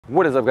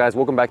What is up, guys?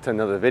 Welcome back to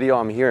another video.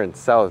 I'm here in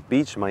South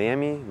Beach,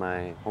 Miami,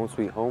 my home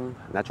sweet home,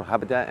 natural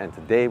habitat, and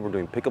today we're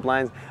doing pickup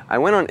lines. I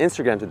went on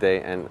Instagram today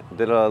and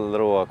did a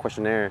little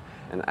questionnaire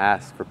and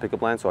asked for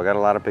pickup lines, so I got a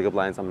lot of pickup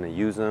lines. I'm gonna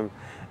use them,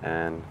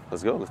 and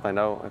let's go. Let's find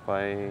out if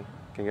I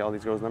can get all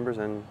these girls' numbers,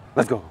 and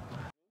let's go.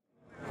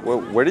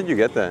 Where did you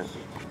get that?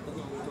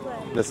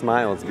 The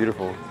smile, it's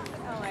beautiful.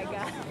 Oh my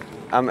God.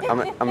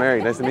 I'm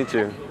Eric, nice to meet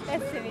you.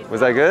 Nice to meet you. Was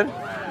that good?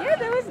 Yeah,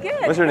 that was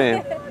good. What's your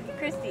name?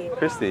 Christy.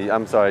 Christy,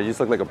 I'm sorry, you just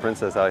look like a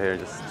princess out here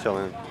just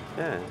chilling.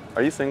 Yeah.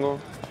 Are you single?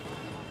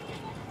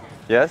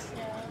 Yes?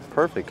 Yeah.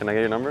 Perfect. Can I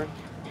get your number?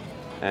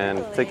 And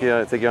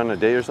Totally. take you on a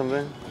date or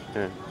something?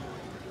 Here.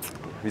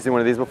 Have you seen one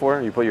of these before?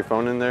 You put your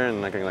phone in there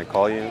and I can like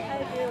call you?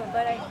 I do,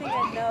 but I think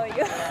I know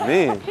you.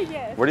 Me?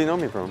 Yes. Where do you know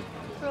me from?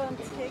 From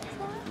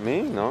TikTok?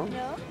 Me? No.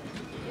 No?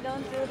 You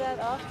don't do that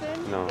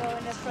often? No. Go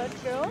and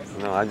approach girls?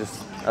 No, I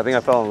think I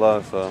fell in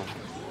love, so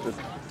it's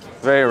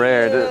very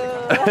rare.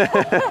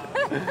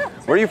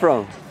 Where are you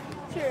from?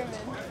 German.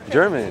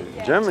 German.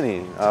 Yeah. Germany.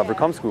 Yeah. Where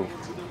come school?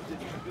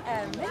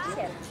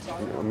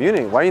 München.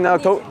 Munich. Why are you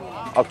not Munich.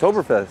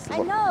 Oktoberfest? I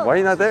know. Why are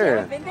you not You there?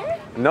 ever been there?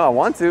 No, I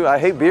want to. I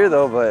hate beer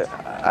though, but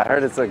I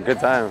heard it's a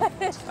good time.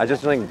 I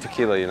just drink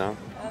tequila, you know?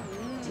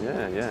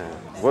 Yeah.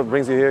 What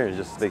brings you here?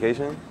 Just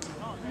vacation?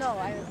 No,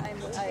 I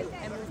moved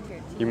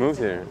here. You moved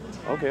here?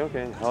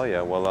 Okay. Hell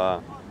yeah.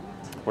 Well,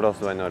 what else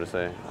do I know to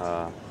say?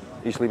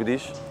 Ich liebe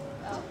dich.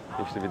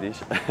 Oh, Ich liebe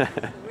dich.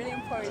 really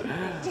important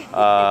thing.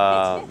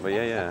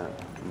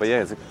 But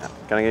yeah,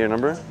 can I get your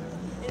number? Is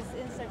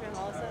Instagram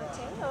also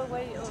okay? Or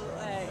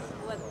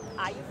what,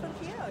 are you from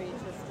here or you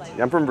just like...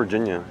 Yeah, I'm from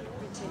Virginia.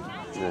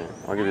 Virginia?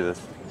 Yeah, I'll give you this.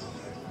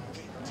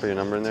 Put your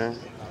number in there.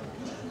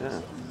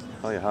 Yeah.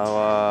 Hell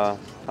yeah.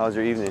 How's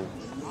your evening?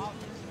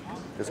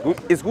 It's good.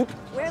 It's good.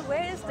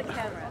 Where is the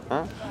camera?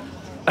 Huh?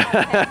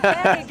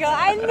 There we go.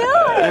 I knew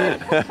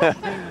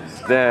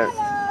it. There.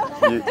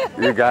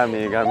 You got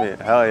me.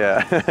 Hell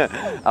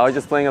yeah. I was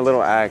just playing a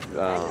little act.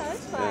 No,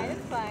 it's fine. Yeah.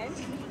 It's fine.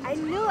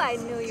 I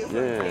knew you from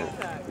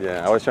TikTok.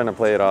 Yeah. I was trying to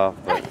play it off,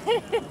 but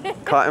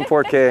caught in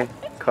 4K.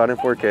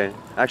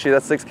 Actually,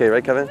 that's 6K,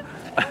 right, Kevin?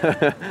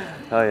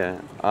 Hell yeah.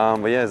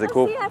 But yeah, is it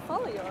cool? See, I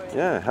follow you already.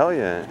 Yeah, hell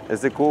yeah.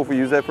 Is it cool if we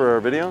use that for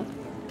our video?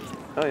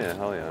 Hell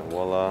yeah.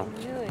 Well, I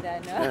knew it, I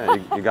know.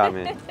 yeah, you got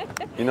me.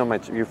 You know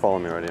you follow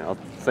me already. I'll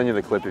send you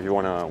the clip if you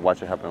want to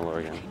watch it happen all over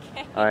again.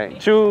 All right,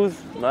 choose.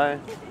 Bye.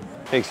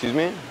 Hey, excuse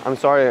me. I'm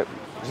sorry.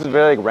 This is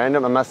very like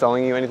random. I'm not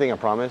selling you anything, I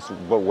promise.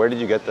 But where did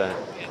you get that?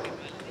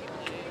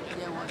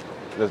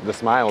 The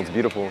smile, it's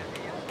beautiful.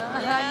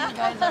 Yeah, you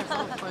guys are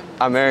so funny.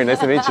 I'm Mary. Nice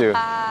to meet you.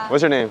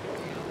 What's your name?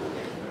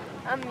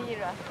 I'm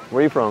Mira. Where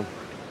are you from?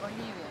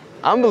 Bolivia.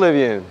 I'm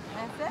Bolivian.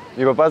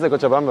 Mi papá es de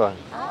Cochabamba.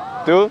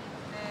 ¿Tú?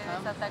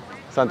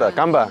 Santa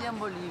Camba. Bolivia,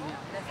 Bolivia.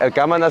 El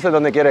Camba nace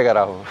donde quiere,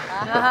 carajo.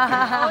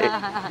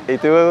 ¿Y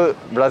tú,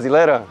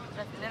 brasilera?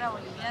 Brasilera,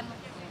 boliviana.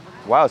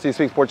 Wow, so you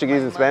speak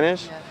Portuguese and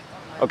Spanish?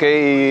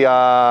 Okay, y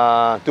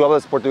 ¿tú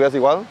hablas portugués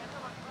igual?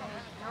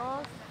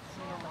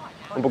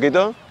 Un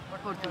poquito?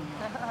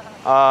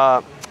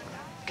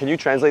 Can you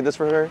translate this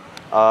for her?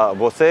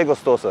 Você é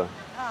gostosa.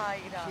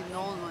 She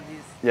knows what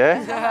this.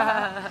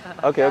 Yeah?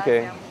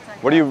 Okay.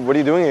 What are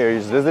you doing here? Are you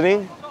just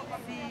visiting?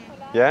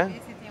 Yeah?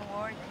 Visiting,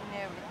 work,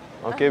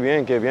 and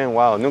everything. Qué bien.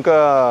 Wow,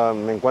 nunca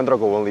me encuentro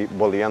con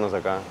bolivianos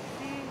acá.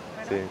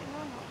 Sí.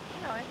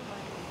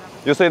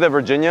 Yo soy de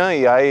Virginia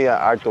y hay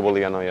harto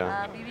boliviano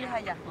ya. ¿Vives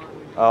allá?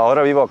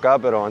 Ahora vivo acá,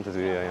 pero antes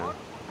vivía allá.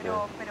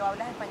 ¿Pero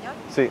hablas español?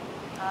 Sí.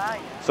 Ah,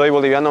 ya. Soy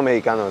boliviano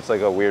mexicano. It's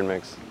like a weird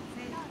mix.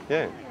 Sí.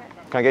 Yeah.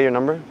 Can I get your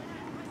number?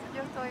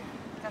 Yo estoy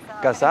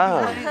casada.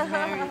 Casada. Nobody's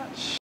married.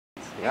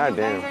 God You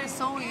damn. guys are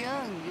so young.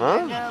 You Huh?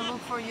 guys gotta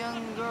look for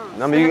young girls.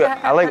 No,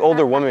 but I like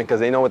older women because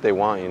they know what they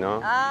want, you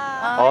know?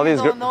 All you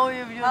these don't know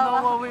if you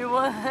know what we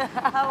want.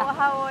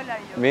 How old are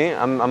you? Me?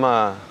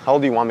 How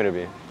old do you want me to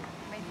be?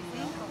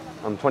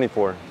 25. I'm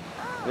 24.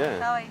 Yeah.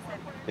 How I said.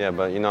 Yeah,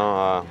 but you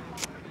know,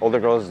 older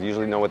girls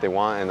usually know what they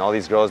want, and all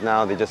these girls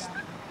now, they just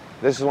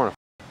want to.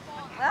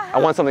 I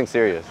want something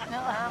serious.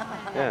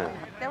 Yeah.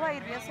 Te voy a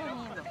ir bien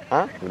sonido.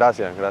 ¿Ah?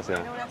 Gracias.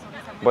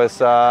 Pues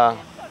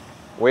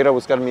voy a ir a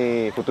buscar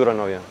mi futura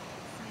novia.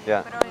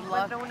 Yeah. Pero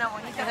encuentro una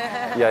bonita.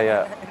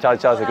 Yeah.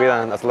 Chao, se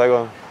cuidan. Hasta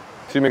luego.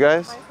 Excuse me,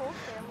 guys.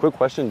 Quick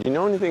question. Do you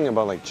know anything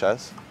about like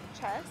chess?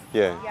 Chess?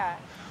 Yeah. Yeah.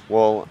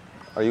 Well,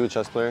 are you a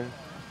chess player?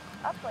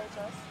 I play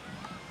chess.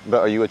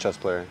 But are you a chess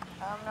player?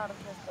 I'm not a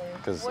chess player.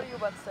 'Cause- What are you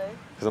about to say?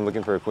 Because I'm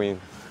looking for a queen.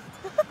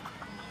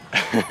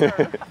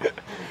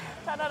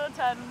 10 out of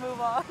 10, move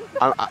on.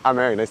 I'm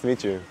Eric. Nice to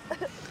meet you.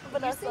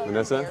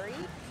 Vanessa?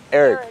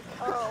 Eric.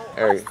 Oh.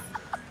 Eric.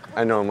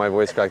 I know my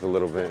voice cracked a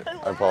little bit.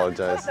 I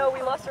apologize. No,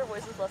 we lost our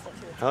voices last night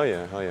too. Hell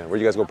yeah. Where'd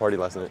you guys go party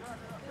last night?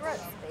 We were at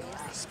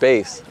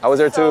Space. Space. I was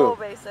there So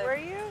too. basic. Were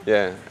you?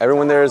 Yeah.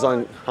 Everyone there is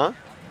on. Huh?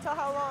 So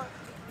how long?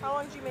 How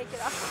long did you make it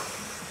out?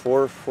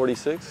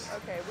 4:46.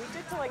 Okay, we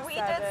did till like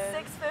 7.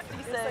 Did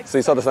 6:56. So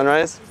you saw the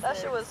sunrise? That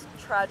shit was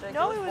tragic.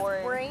 No, it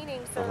was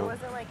raining, so it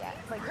wasn't like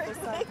the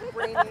sun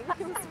raining.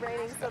 It was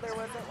raining, so there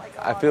wasn't like.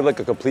 I feel like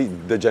a complete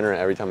degenerate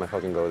every time I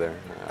fucking go there.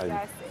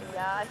 Yeah,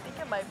 Yeah, I think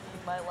it might be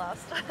my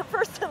last,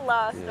 first and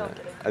last. No, Yeah. I'm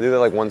kidding. I do that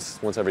like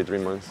once every 3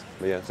 months.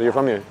 But yeah, so you're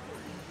from here?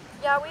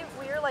 Yeah,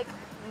 we're like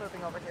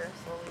moving over here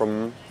slowly.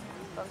 From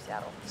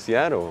Seattle.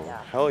 Seattle?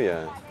 Yeah. Hell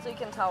yeah. So you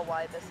can tell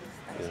why this is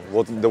nice. Yeah.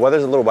 Well, the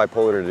weather's a little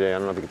bipolar today. I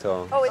don't know if you can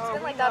tell. Oh, it's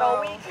been like that all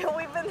week.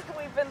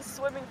 We've been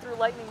swimming through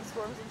lightning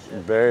storms and shit.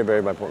 Very,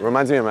 very bipolar.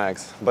 Reminds me of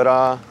Max. But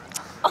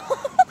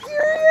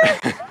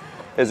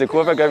is it cool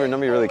if I grab your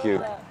number? You're really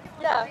cute.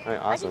 Yeah. All right, I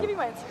awesome. can give you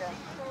my Instagram.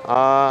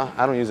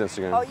 I don't use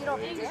Instagram. Oh, you don't?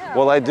 Damn.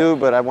 Well, I do,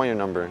 but I want your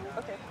number.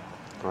 Okay.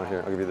 Oh,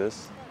 here, I'll give you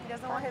this. He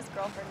doesn't want his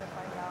girlfriend to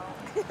find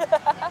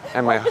out.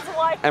 And my His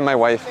wife. and my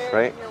wife, Married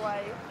right? Your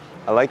wife.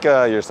 I like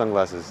your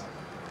sunglasses.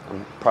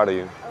 I'm proud of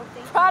you. Oh,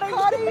 thank you.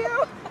 Proud of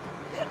you.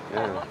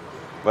 Yeah.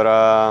 But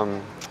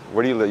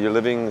where do you live? You're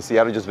living in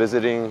Seattle, just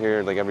visiting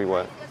here, like every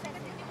what?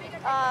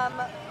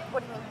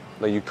 What do you mean?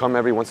 Like you come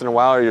every once in a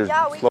while, or you're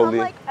Yeah, we slowly?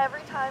 come like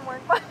every time we're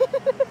in no,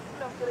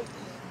 I'm kidding.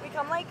 We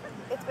come like,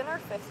 it's been our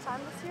 5th time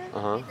this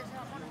year.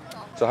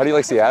 So how do you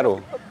like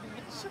Seattle?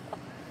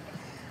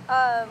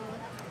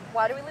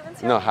 Why do we live in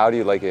Seattle? No, how do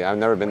you like it? I've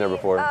never been there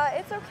before.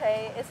 It's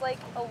okay. It's like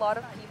a lot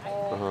of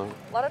people,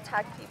 a lot of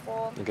tech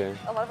people, Okay.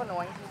 a lot of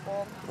annoying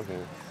people. Okay.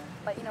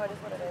 But you know, it is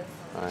what it is.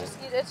 All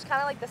right. It's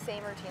kind of like the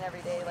same routine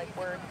every day. Like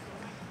we're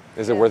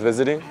Is it worth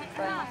visiting?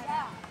 friends.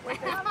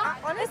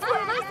 Honestly,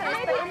 it is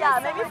nice, but Yeah,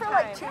 maybe for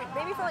like 2 in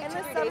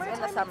the 3 days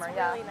in the summer. it's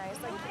Yeah. really nice.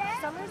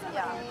 Like summers and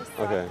Yeah. Miami suck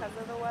Okay. because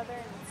of the weather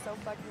and it's so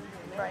fucking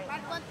humid. Right.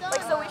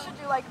 Like so we should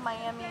do like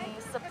Miami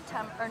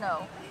September or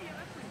no.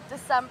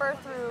 December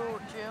through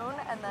June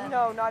and then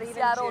No, not even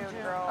Seattle June,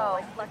 girl. Oh,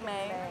 Like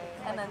May,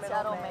 and then middle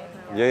Seattle May. May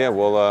through. Yeah, yeah.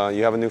 Well,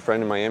 you have a new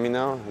friend in Miami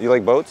now. You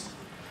like boats?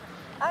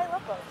 I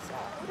love boats. Yeah.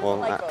 Who doesn't Well,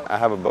 like boats? I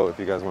have a boat if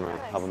you guys want to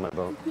hop on my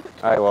boat.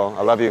 All right, well,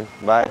 I love you.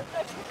 Bye.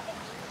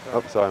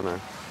 Oh, sorry, man.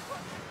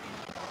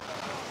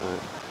 All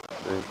right.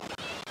 Thanks.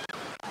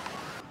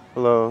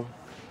 Hello.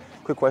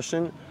 Quick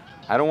question.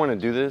 I don't want to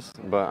do this,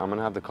 but I'm going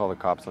to have to call the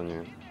cops on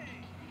you.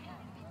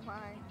 Why?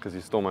 Because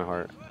you stole my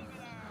heart.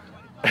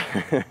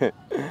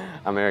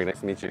 I'm Eric. Nice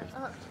to meet you.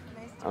 Nice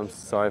to I'm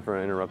sorry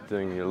for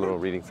interrupting your little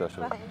reading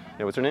session. Fine.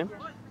 Yeah, what's your name?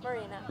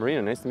 Marina.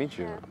 Marina, nice to meet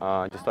you.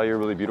 I just thought you were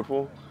really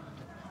beautiful.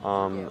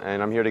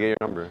 And I'm here to get your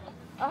number.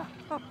 Oh,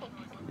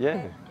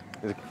 Yeah.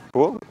 Is it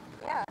cool?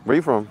 yeah. Where are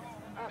you from?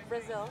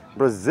 Brazil.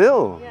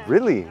 Brazil? Yeah.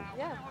 Really?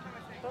 Yeah,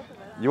 both of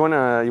us. You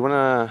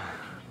wanna,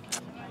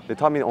 they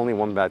taught me only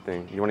one bad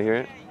thing. You wanna hear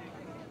it?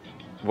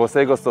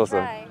 Você gostosa.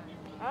 Try.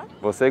 Huh?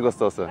 Você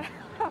gostosa.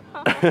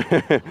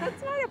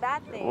 That's not a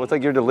bad thing. Well, it's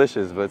like you're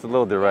delicious, but it's a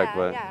little direct,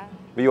 Yeah, but yeah.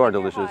 but you are And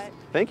you're delicious. hot.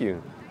 Thank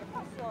you.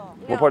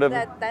 No, part of-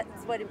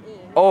 that's what it means.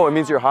 Oh, it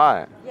means you're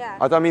hot. Yeah.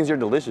 I thought it means you're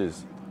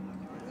delicious.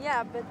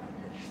 Yeah, but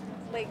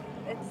like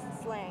it's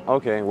slang.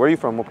 Okay, where are you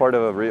from? What part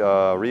of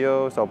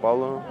Rio, Sao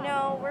Paulo?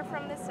 No, we're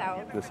from the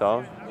south. The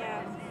south?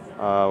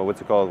 Yeah. What's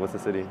it called? What's the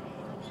city?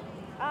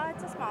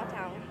 It's a small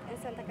town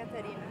in Santa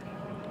Catarina.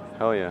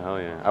 Hell yeah, hell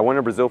yeah. I went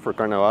to Brazil for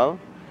Carnaval,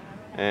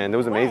 and it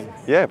was amazing.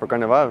 What? Yeah, for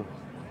Carnaval.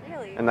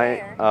 Really? And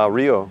Where?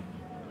 Rio.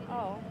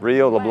 Oh.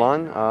 Rio When?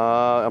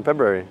 Leblon, in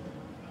February.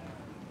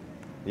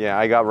 Yeah,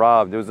 I got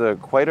robbed. It was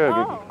quite an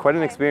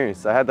okay.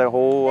 experience. I had that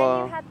whole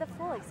Then you had the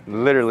full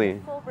experience. literally,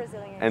 The full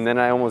Brazilian and then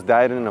I almost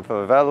died in a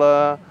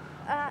favela.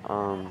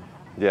 experience.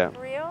 Yeah,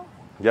 For real?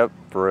 yep,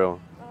 for real.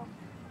 Oh,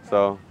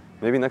 So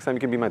maybe next time you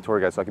can be my tour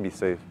guide so I can be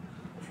safe.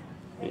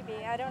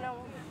 maybe. I don't know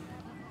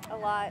a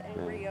lot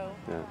in Yeah. Rio.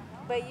 Yeah.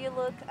 But you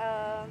look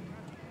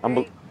I'm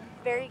very,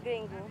 very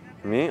gringo.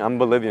 Me? I'm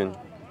Bolivian.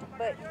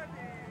 But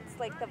it's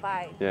like the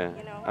vibe. Yeah,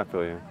 You know? I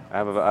feel you.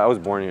 I was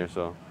born here,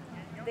 so.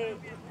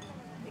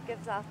 It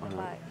gives off the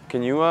vibe.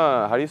 Can you,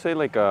 how do you say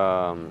like,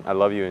 I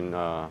love you in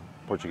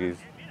Portuguese?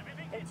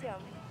 It's yum.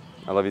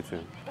 I love you too.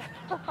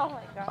 Oh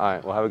my god. All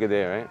right, well have a good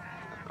day, all right?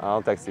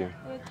 I'll text you.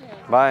 You too.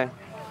 Bye.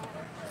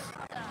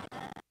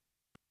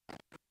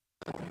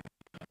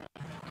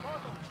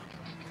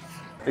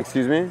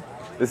 Excuse me?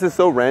 This is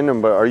so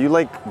random, but are you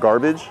like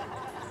garbage?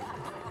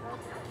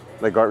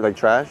 Like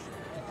trash?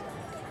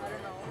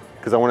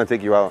 Because I want to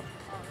take you out.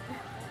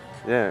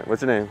 Yeah,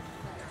 what's your name?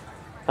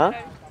 Huh?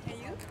 And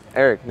you?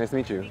 Eric, nice to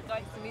meet you.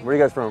 Nice to meet Where are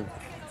you guys from?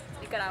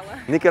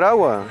 Nicaragua.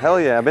 Nicaragua. Hell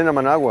yeah, I've been to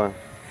Managua.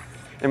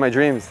 In my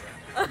dreams.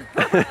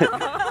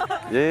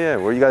 Yeah.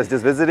 Were you guys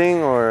just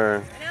visiting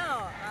or?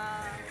 No,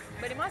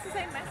 venimos hace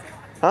 6 meses.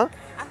 Huh?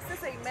 Hace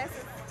 6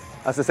 meses.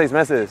 Hace 6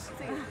 meses.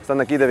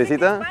 ¿Están aquí de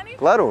visita? Spanish?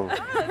 Claro.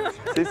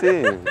 Sí,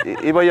 sí.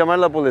 Iba a llamar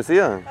a la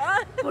policía.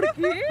 ¿Por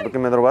qué? Porque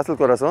me drogaste el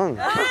corazón.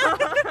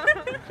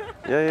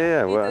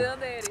 Yeah. ¿Y Well, de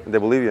dónde eres? de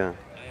Bolivia.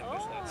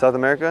 Oh. South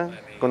America?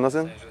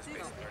 ¿Conocen?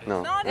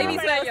 No. En mi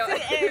sueño.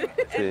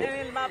 Sí. En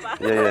el mapa.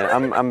 Yeah.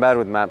 I'm bad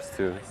with maps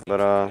too. But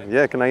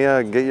yeah, can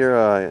I get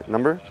your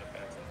number?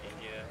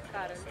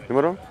 Claro.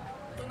 Número?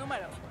 ¿Tu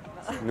número?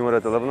 Número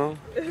de teléfono.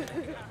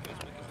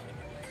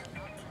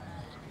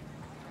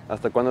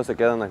 ¿Hasta cuándo se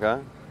quedan acá?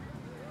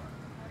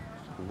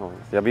 No,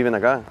 ya viven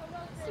acá.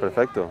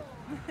 Perfecto.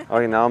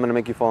 Okay, now I'm gonna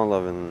make you fall in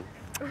love and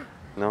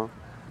no,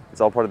 it's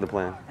all part of the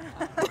plan.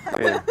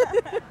 Okay.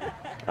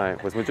 All right,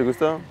 pues mucho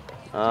gusto.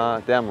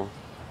 Te amo.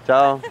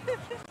 Chao.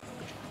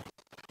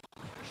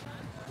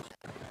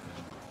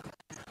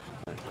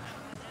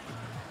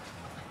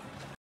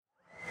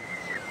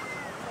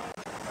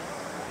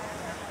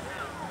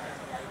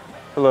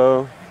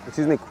 Hello.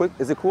 Excuse me,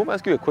 is it cool if I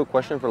ask you a quick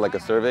question for like a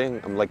survey?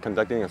 I'm like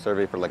conducting a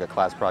survey for like a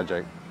class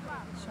project.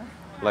 Sure.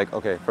 Like,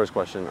 okay, first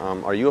question.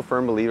 Are you a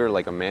firm believer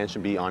like a man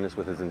should be honest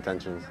with his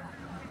intentions?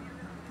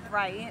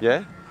 Right.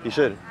 Yeah? He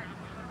should.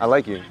 I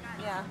like you.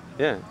 Yeah.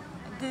 Yeah.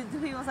 Do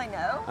people say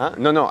no? Huh?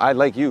 No, no, I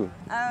like you.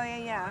 Oh,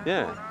 yeah.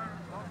 Yeah.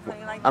 So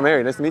you like I'm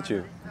Eric, nice to meet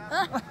you.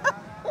 Oh,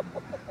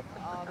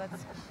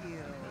 that's cute.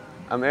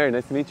 I'm Eric,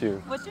 nice to meet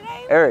you. What's your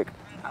name? Eric,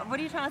 What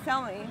are you trying to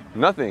tell me?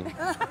 nothing.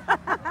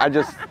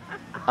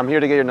 I'm here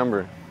to get your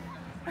number.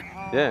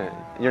 Yeah.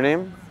 Your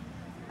name?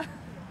 Are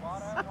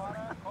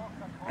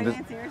you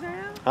being serious right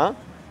now? Huh?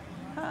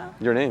 Huh?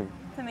 Your name?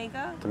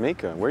 Tamika?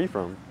 Tamika. Where are you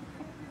from?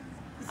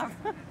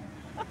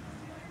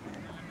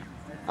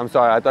 I'm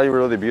sorry, I thought you were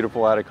really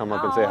beautiful. I had to come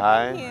up and say Oh,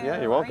 hi. thank you.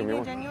 Yeah, you're welcome. Are you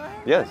You're being welcome.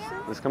 genuine? Yes,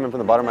 it's coming from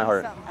the bottom of my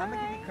heart. I'm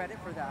gonna give you credit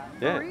for that.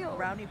 Yeah. For real.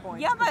 Brownie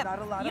points. Yeah, 'cause but not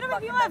a lot you of know,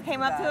 fucking people have men came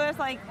do up to that. us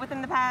like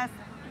within the past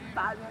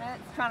 5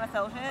 minutes trying to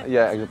sell shit.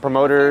 Yeah,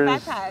 promoters.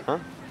 Backpack. Huh?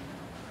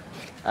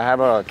 I have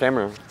a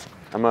camera.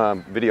 I'm a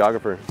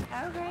videographer.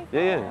 Okay.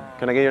 Yeah, yeah.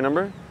 Can I get your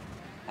number?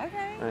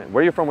 Okay. All right.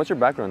 Where are you from? What's your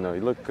background though?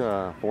 You look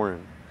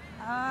foreign.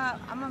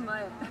 I'm a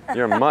mutt.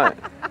 You're a mutt.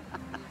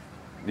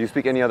 Do you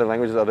speak any other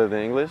languages other than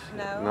English?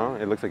 No. No?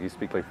 It looks like you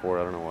speak like 4.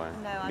 I don't know why.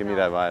 No, I Give me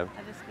don't. that vibe.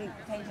 I just speak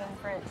Cajun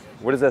French.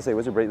 What does that say?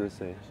 What's your bracelet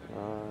say?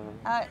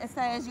 It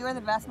says you are the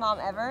best mom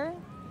ever.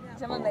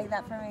 Someone made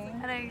that for me.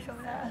 I know you showed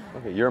me that.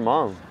 Okay, you're a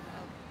mom.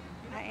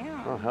 I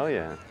am. Oh, hell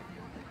yeah.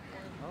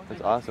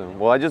 That's awesome.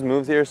 Well, I just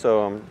moved here,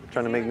 so I'm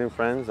trying to make new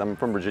friends. I'm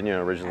from Virginia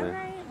originally.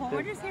 Okay. Well,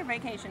 we're just here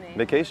vacationing.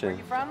 Vacation.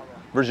 You from?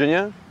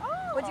 Virginia?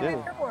 What'd you Yeah.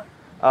 move here for?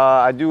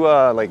 I do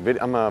I'm a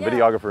Yeah.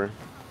 videographer.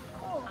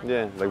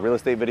 Yeah, like real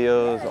estate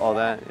videos, all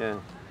that. Yeah.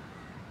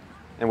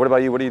 And what about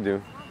you? What do you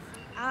do?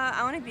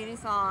 I own a beauty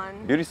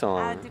salon. Beauty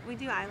salon. We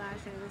do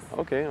eyelashes.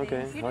 Okay,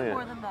 okay. things. You Oh do yeah.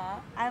 more than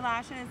that.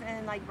 Eyelashes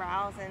and like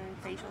brows and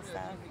facial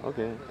stuff.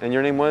 Okay. And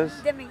your name was?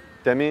 Demi.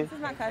 Demi? This is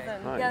my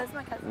cousin. Hi. Yeah, that's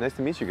my cousin. Nice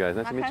to meet you guys.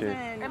 Nice My to meet cousin you.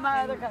 And my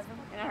other cousin.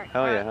 And our,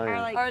 Hell yeah, hell yeah.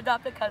 Our, like, Our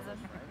adopted cousin.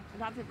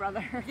 adopted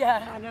brother.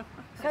 Yeah. Kind of.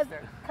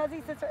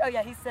 Cousin, sister. Oh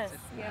yeah, he's sis.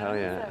 Hell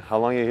yeah. How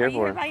long are you Are here you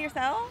here for? by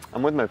yourself?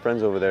 I'm with my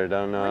friends over there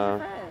down. Where's your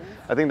friends?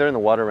 I think they're in the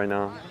water right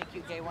now. Any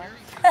cute gay ones?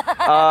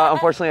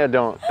 Unfortunately, I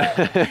don't.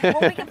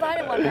 Well, we can find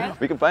him one, right?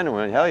 We can find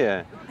one. Hell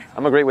yeah.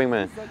 I'm a great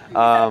wingman.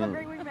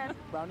 Great wingman.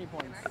 Brownie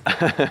points.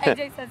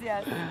 AJ says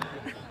yes.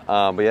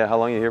 But yeah, how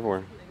long are you here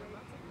for?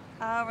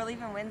 We're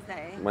leaving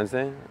Wednesday.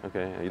 Wednesday?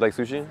 Okay. You like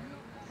sushi?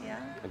 Yeah.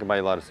 I can buy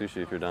you a lot of sushi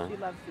if you're down. She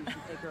loves sushi.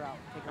 Take her out.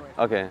 Take her away.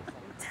 Okay.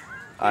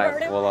 All heard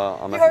right. him? Well,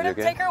 I'll You message heard you. him?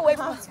 Okay. Take her away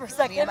from us for a Me and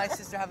second. my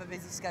sister have a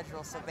busy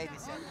schedule, so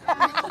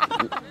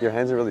babysit. Your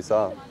hands are really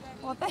soft.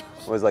 Well,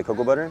 thanks. Was it like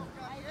cocoa butter?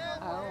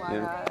 Oh my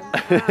Yeah.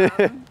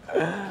 God.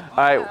 All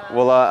right.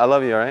 Well, I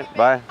love you. All right.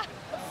 Bye.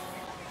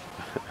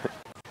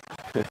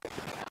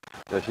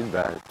 Yeah, she's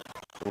bad.